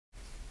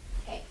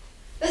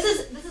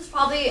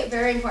probably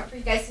very important for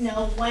you guys to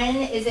know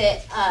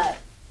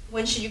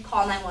when should you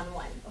call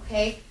 911,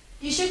 okay?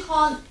 You should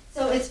call,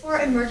 so it's for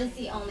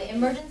emergency only.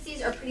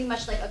 Emergencies are pretty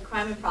much like a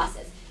crime in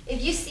process.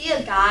 If you see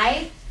a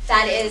guy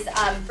that is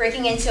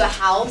breaking into a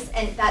house,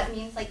 and that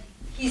means like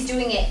he's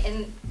doing it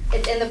and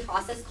it's in the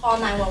process, call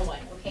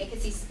 911, okay?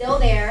 Because he's still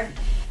there.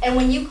 And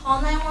when you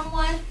call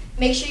 911,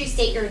 make sure you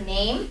state your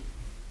name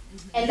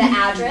and the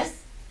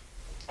address.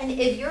 And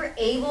if you're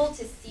able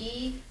to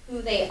see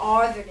who they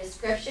are, their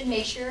description,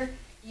 make sure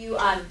you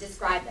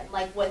describe them,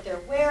 like what they're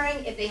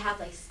wearing, if they have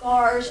like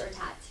scars or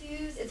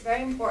tattoos. It's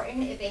very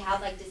important if they have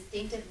like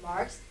distinctive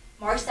marks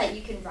that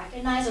you can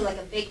recognize, or like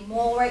a big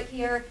mole right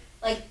here,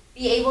 like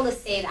be able to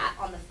say that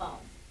on the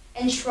phone.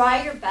 And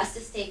try your best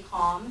to stay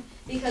calm,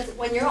 because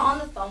when you're on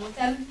the phone with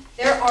them,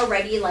 they're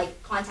already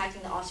like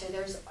contacting the officer.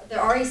 They're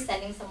already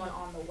sending someone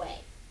on the way.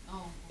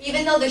 Oh.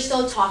 Even though they're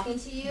still talking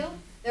to you,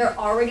 they're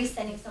already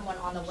sending someone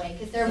on the way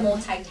because they're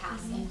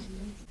multitasking.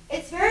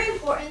 It's very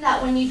important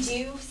that when you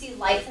do see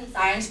lights and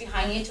sirens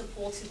behind you to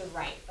pull to the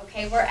right,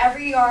 okay? Wherever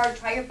you are,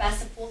 try your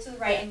best to pull to the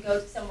right and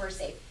go somewhere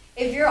safe.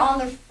 If you're on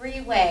the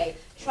freeway,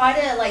 try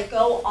to like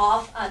go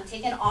off,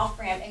 take an off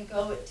ramp and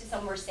go to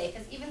somewhere safe,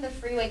 because even the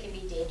freeway can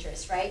be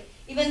dangerous, right?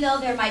 Even though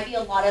there might be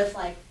a lot of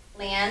like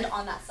land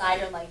on that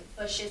side or like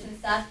bushes and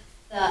stuff,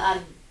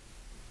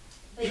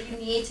 but you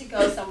need to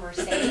go somewhere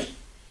safe.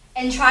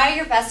 And try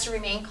your best to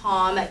remain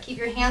calm. Keep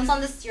your hands on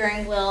the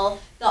steering wheel.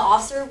 The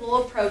officer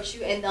will approach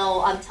you and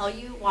they'll tell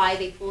you why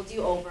they pulled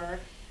you over.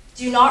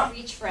 Do not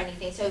reach for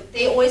anything. So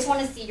they always want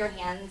to see your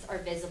hands are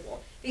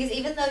visible. Because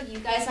even though you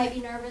guys might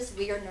be nervous,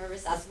 we are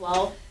nervous as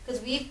well.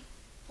 Because we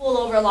pull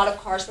over a lot of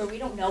cars where we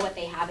don't know what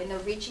they have, and they're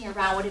reaching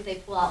around. What if they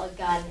pull out a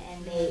gun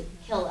and they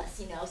kill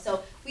us, you know?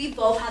 So we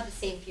both have the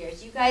same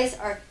fears. You guys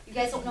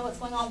don't know what's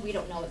going on, we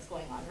don't know what's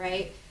going on,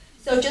 right?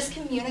 So just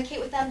communicate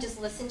with them,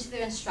 just listen to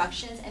their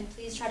instructions, and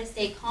please try to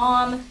stay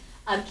calm.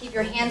 Keep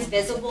your hands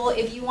visible.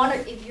 If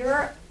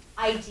your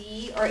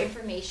ID or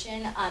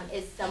information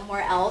is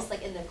somewhere else,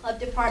 like in the club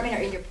department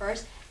or in your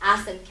purse,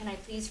 ask them, can I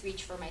please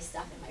reach for my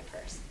stuff in my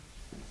purse?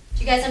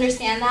 Do you guys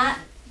understand that?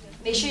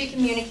 Make sure you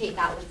communicate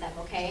that with them,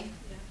 okay?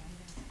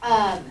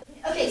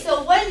 Okay,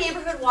 so what a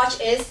neighborhood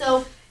watch is,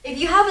 so if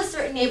you have a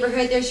certain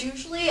neighborhood, there's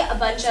usually a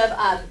bunch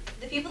of,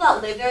 the people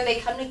that live there, they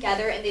come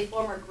together and they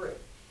form a group.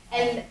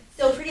 And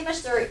so pretty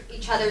much they're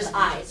each other's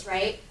eyes,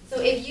 right?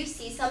 So if you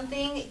see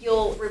something,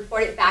 you'll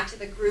report it back to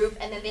the group,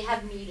 and then they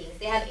have meetings.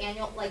 They have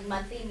annual, like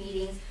monthly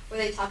meetings where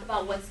they talk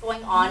about what's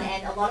going on,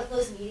 and a lot of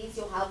those meetings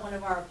you'll have one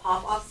of our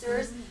POP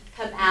officers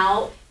come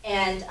out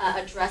and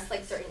address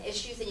like certain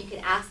issues, and you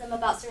can ask them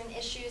about certain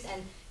issues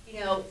and, you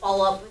know,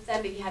 follow up with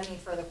them if you have any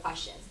further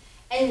questions.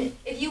 And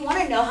if you want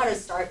to know how to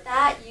start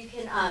that, you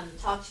can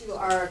talk to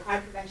our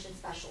crime prevention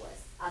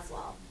specialist as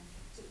well.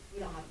 So we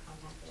don't have a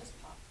contact, just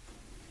POP.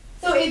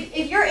 So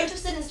if you're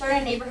interested in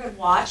starting a neighborhood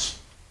watch,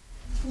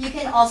 you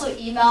can also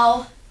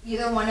email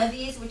either one of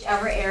these,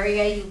 whichever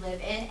area you live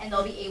in, and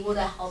they'll be able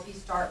to help you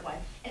start one.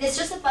 And it's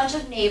just a bunch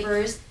of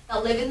neighbors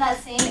that live in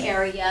that same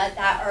area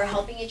that are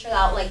helping each other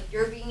out, like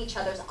you're being each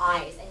other's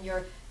eyes, and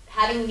you're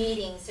having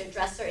meetings to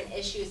address certain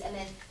issues, and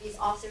then these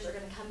officers are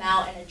going to come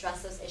out and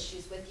address those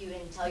issues with you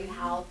and tell you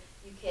how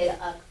you could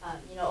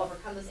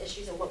overcome those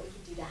issues and what we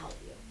can do to help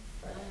you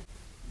further.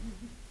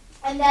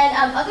 And then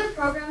other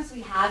programs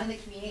we have in the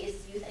community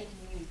is youth and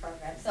community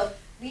programs. So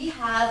we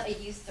have a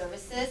youth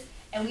services,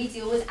 and we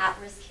deal with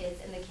at-risk kids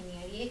in the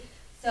community.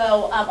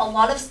 So a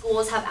lot of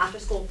schools have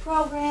after-school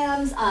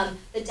programs.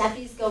 The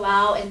deputies go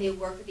out and they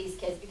work with these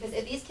kids, because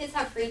if these kids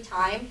have free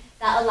time,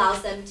 that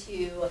allows them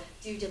to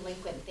do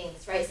delinquent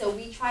things, right? So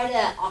we try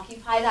to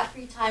occupy that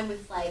free time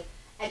with like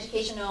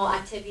educational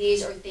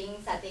activities or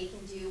things that they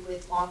can do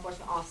with law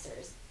enforcement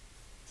officers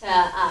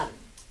to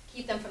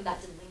keep them from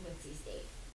that delinquency stage.